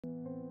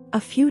A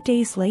few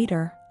days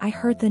later, I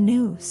heard the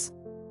news.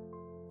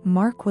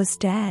 Mark was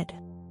dead.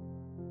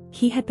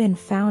 He had been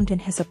found in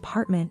his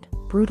apartment,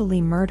 brutally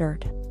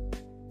murdered.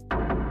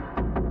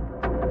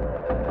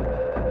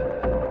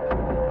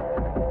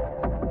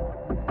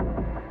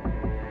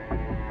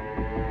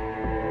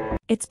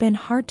 It's been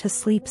hard to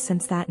sleep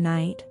since that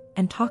night,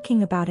 and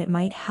talking about it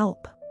might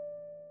help.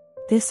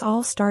 This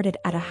all started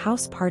at a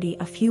house party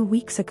a few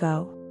weeks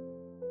ago.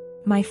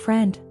 My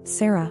friend,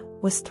 Sarah,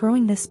 was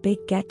throwing this big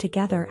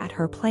get-together at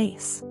her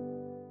place.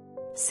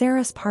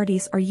 Sarah's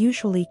parties are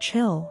usually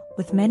chill,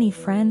 with many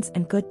friends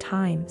and good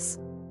times.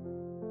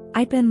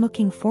 I'd been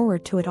looking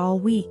forward to it all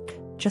week,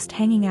 just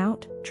hanging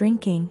out,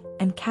 drinking,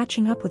 and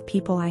catching up with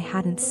people I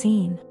hadn't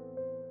seen.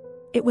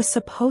 It was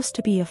supposed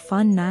to be a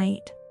fun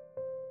night.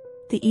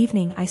 The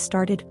evening I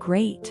started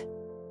great.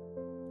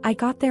 I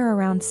got there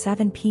around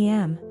 7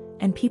 p.m.,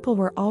 and people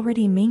were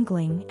already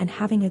mingling and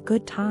having a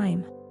good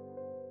time.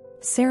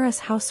 Sarah's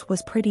house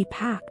was pretty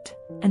packed,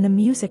 and the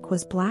music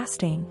was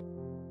blasting.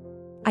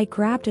 I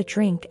grabbed a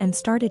drink and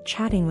started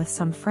chatting with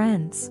some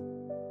friends.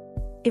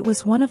 It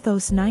was one of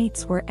those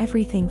nights where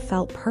everything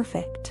felt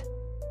perfect.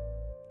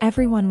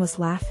 Everyone was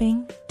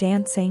laughing,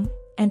 dancing,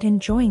 and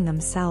enjoying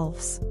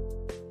themselves.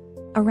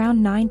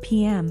 Around 9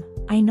 p.m.,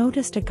 I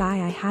noticed a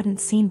guy I hadn't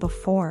seen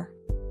before.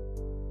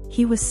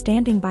 He was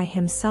standing by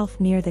himself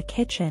near the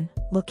kitchen,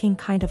 looking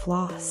kind of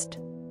lost.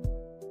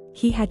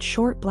 He had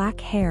short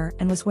black hair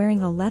and was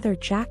wearing a leather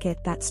jacket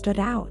that stood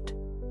out.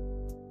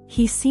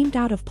 He seemed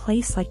out of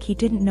place, like he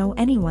didn't know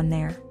anyone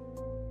there.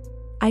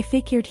 I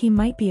figured he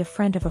might be a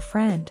friend of a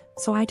friend,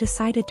 so I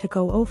decided to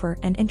go over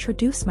and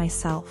introduce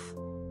myself.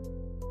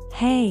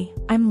 "Hey,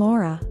 I'm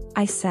Laura,"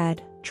 I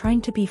said,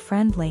 trying to be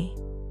friendly.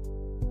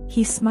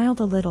 He smiled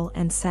a little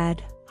and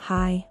said,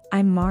 "Hi,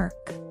 I'm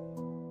Mark.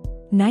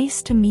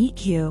 Nice to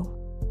meet you."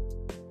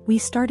 We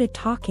started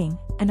talking,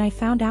 and I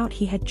found out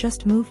he had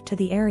just moved to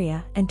the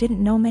area and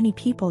didn't know many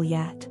people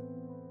yet.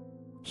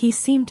 He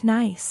seemed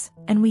nice,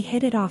 and we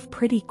hit it off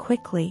pretty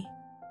quickly.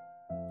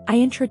 I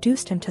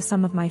introduced him to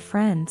some of my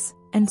friends,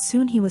 and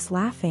soon he was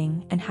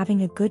laughing and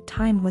having a good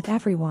time with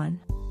everyone.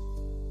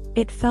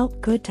 It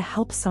felt good to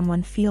help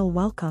someone feel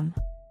welcome.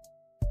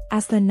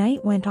 As the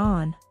night went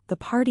on, the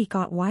party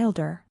got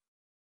wilder.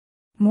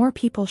 More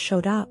people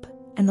showed up,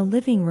 and the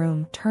living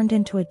room turned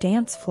into a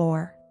dance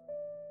floor.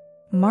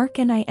 Mark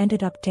and I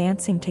ended up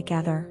dancing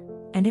together,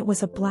 and it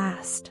was a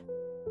blast.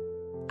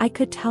 I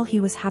could tell he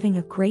was having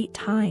a great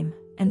time,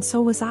 and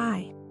so was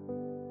I.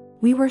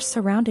 We were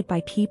surrounded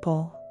by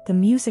people, the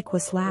music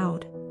was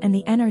loud, and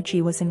the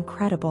energy was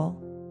incredible.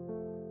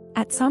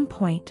 At some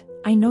point,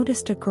 I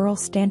noticed a girl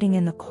standing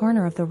in the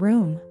corner of the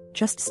room,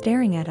 just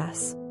staring at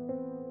us.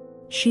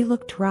 She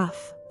looked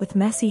rough, with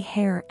messy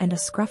hair and a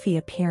scruffy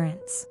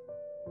appearance.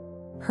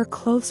 Her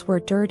clothes were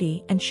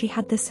dirty and she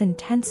had this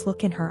intense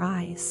look in her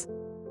eyes.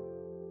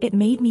 It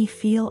made me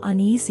feel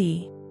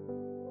uneasy.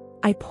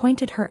 I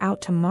pointed her out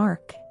to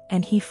Mark,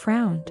 and he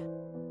frowned.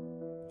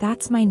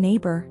 "That's my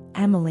neighbor,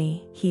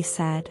 Emily," he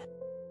said.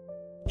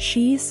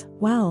 She's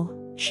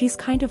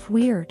kind of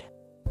weird.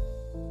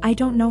 I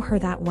don't know her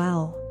that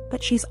well,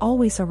 but she's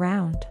always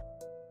around."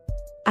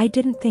 I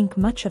didn't think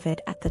much of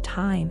it at the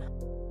time.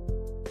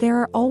 There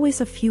are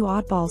always a few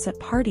oddballs at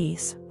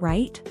parties,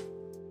 right?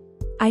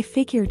 I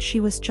figured she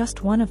was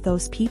just one of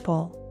those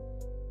people.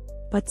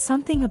 But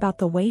something about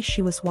the way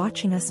she was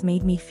watching us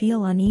made me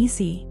feel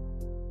uneasy.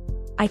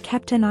 I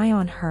kept an eye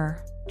on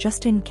her,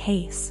 just in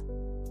case.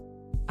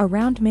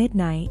 Around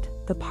midnight,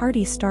 the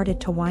party started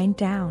to wind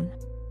down.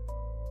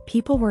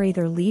 People were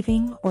either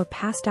leaving or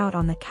passed out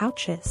on the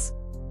couches.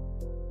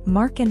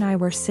 Mark and I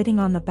were sitting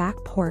on the back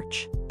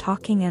porch,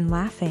 talking and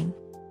laughing.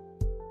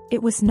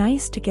 It was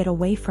nice to get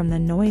away from the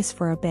noise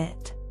for a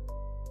bit.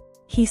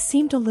 He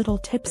seemed a little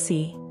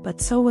tipsy,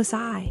 but so was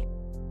I.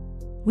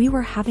 We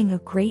were having a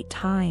great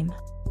time.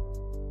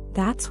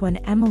 That's when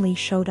Emily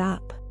showed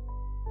up.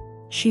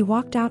 She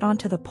walked out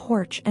onto the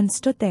porch and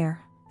stood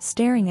there,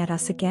 staring at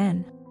us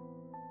again.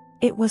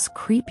 It was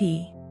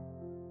creepy.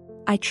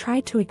 I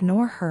tried to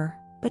ignore her,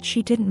 but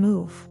she didn't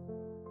move.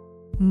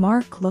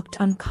 Mark looked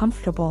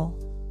uncomfortable.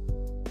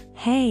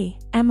 "Hey,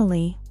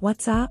 Emily,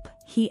 what's up?"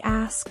 he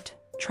asked,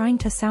 trying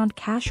to sound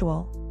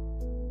casual.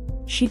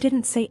 She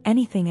didn't say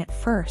anything at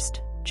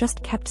first,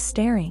 just kept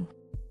staring.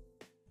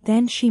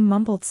 Then she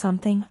mumbled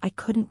something I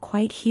couldn't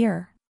quite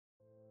hear.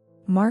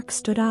 Mark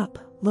stood up,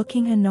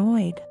 looking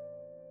annoyed.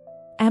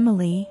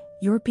 "Emily,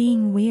 you're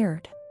being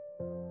weird.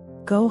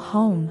 Go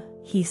home,"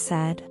 he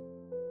said.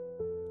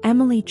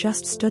 Emily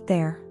just stood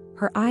there,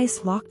 her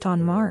eyes locked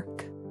on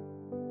Mark.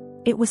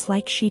 It was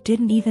like she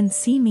didn't even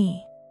see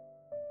me.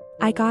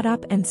 I got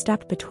up and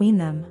stepped between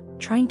them,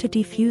 trying to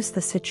defuse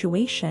the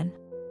situation.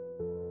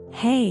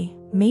 "Hey,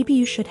 maybe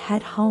you should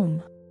head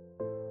home.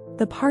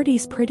 The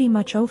party's pretty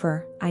much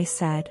over," I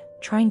said,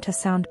 trying to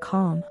sound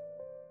calm.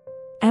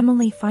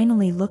 Emily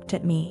finally looked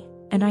at me,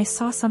 and I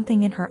saw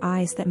something in her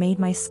eyes that made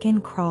my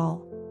skin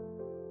crawl.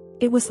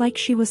 It was like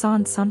she was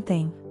on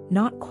something,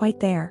 not quite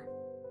there.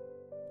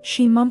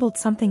 She mumbled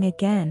something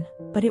again,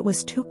 but it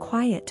was too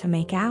quiet to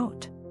make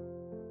out.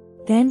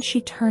 Then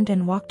she turned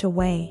and walked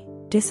away,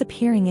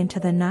 disappearing into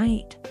the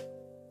night.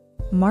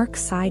 Mark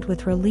sighed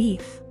with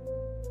relief.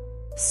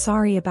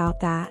 Sorry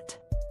about that.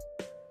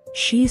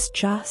 She's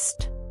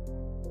just...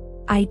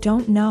 I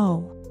don't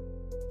know.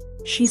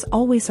 She's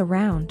always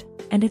around,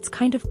 and it's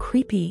kind of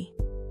creepy.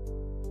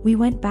 We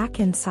went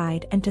back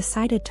inside and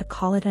decided to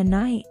call it a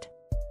night.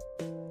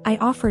 I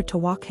offered to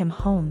walk him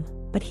home,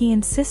 but he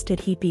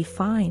insisted he'd be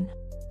fine.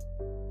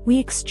 We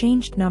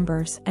exchanged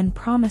numbers and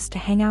promised to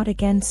hang out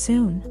again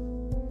soon.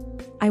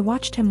 I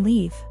watched him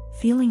leave,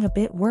 feeling a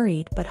bit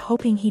worried but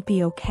hoping he'd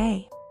be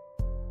okay.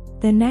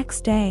 The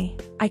next day,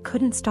 I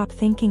couldn't stop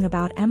thinking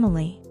about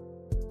Emily.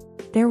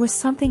 There was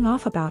something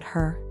off about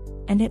her,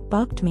 and it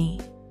bugged me.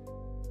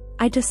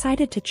 I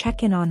decided to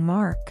check in on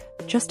Mark,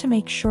 just to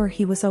make sure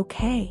he was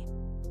okay.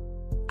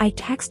 I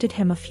texted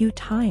him a few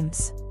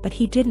times, but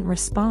he didn't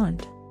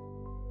respond.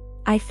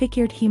 I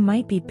figured he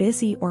might be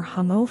busy or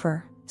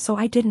hungover, so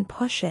I didn't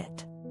push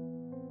it.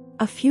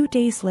 A few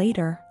days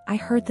later, I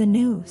heard the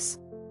news.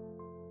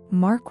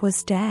 Mark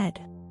was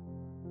dead.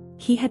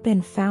 He had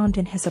been found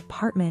in his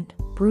apartment,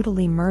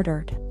 brutally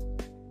murdered.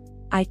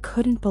 I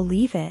couldn't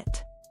believe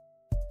it.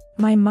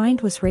 My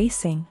mind was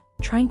racing,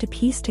 trying to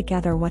piece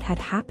together what had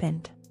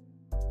happened.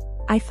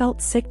 I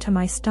felt sick to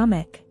my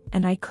stomach,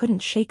 and I couldn't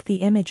shake the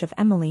image of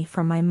Emily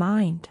from my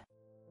mind.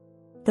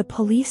 The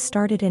police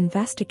started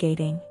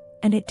investigating,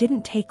 and it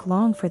didn't take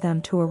long for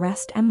them to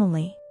arrest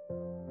Emily.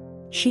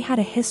 She had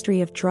a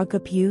history of drug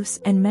abuse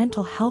and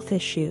mental health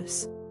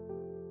issues.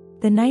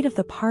 The night of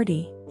the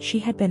party, she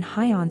had been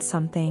high on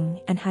something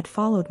and had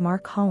followed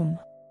Mark home.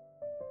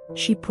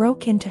 She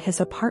broke into his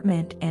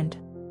apartment and...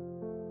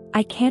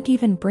 I can't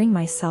even bring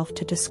myself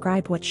to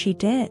describe what she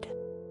did.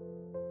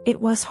 It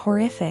was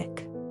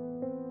horrific.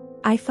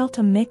 I felt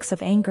a mix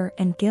of anger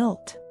and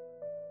guilt.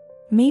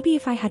 Maybe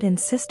if I had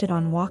insisted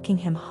on walking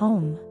him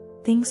home,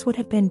 things would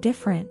have been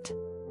different.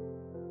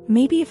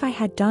 Maybe if I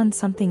had done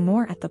something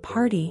more at the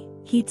party,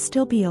 he'd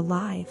still be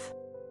alive.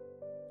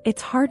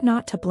 It's hard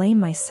not to blame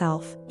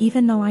myself,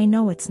 even though I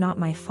know it's not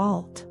my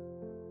fault.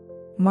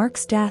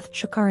 Mark's death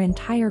shook our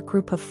entire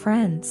group of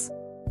friends.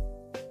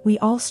 We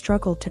all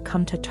struggled to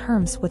come to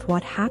terms with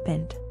what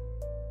happened.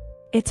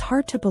 It's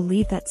hard to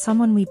believe that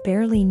someone we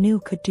barely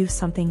knew could do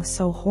something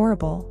so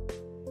horrible.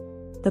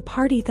 The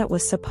party that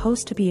was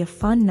supposed to be a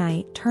fun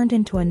night turned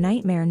into a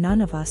nightmare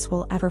none of us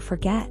will ever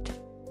forget.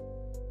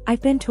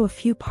 I've been to a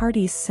few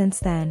parties since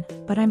then,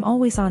 but I'm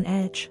always on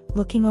edge,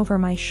 looking over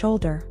my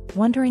shoulder,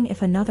 wondering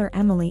if another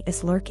Emily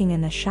is lurking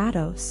in the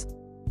shadows.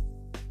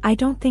 I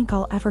don't think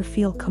I'll ever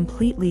feel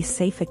completely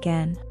safe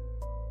again.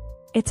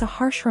 It's a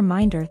harsh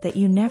reminder that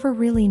you never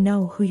really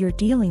know who you're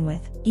dealing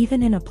with,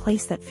 even in a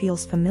place that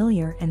feels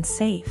familiar and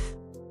safe.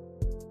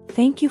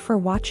 Thank you for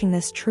watching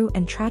this true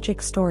and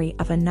tragic story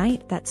of a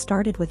night that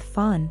started with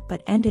fun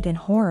but ended in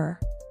horror.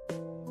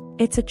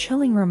 It's a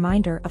chilling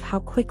reminder of how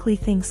quickly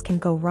things can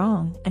go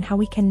wrong and how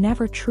we can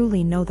never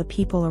truly know the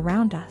people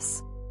around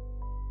us.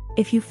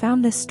 If you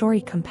found this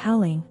story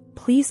compelling,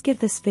 please give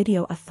this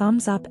video a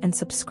thumbs up and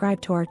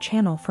subscribe to our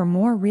channel for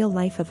more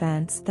real-life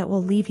events that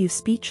will leave you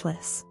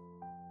speechless.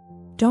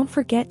 Don't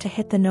forget to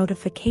hit the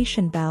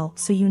notification bell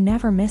so you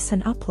never miss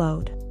an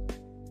upload.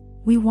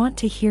 We want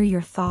to hear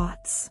your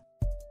thoughts.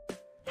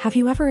 Have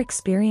you ever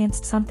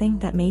experienced something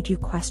that made you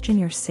question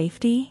your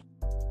safety?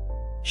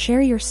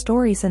 Share your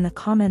stories in the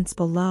comments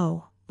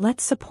below.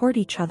 Let's support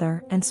each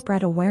other and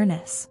spread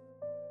awareness.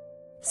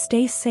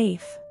 Stay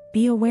safe,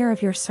 be aware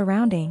of your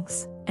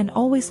surroundings, and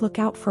always look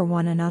out for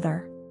one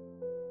another.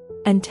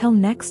 Until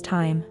next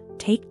time,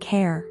 take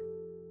care.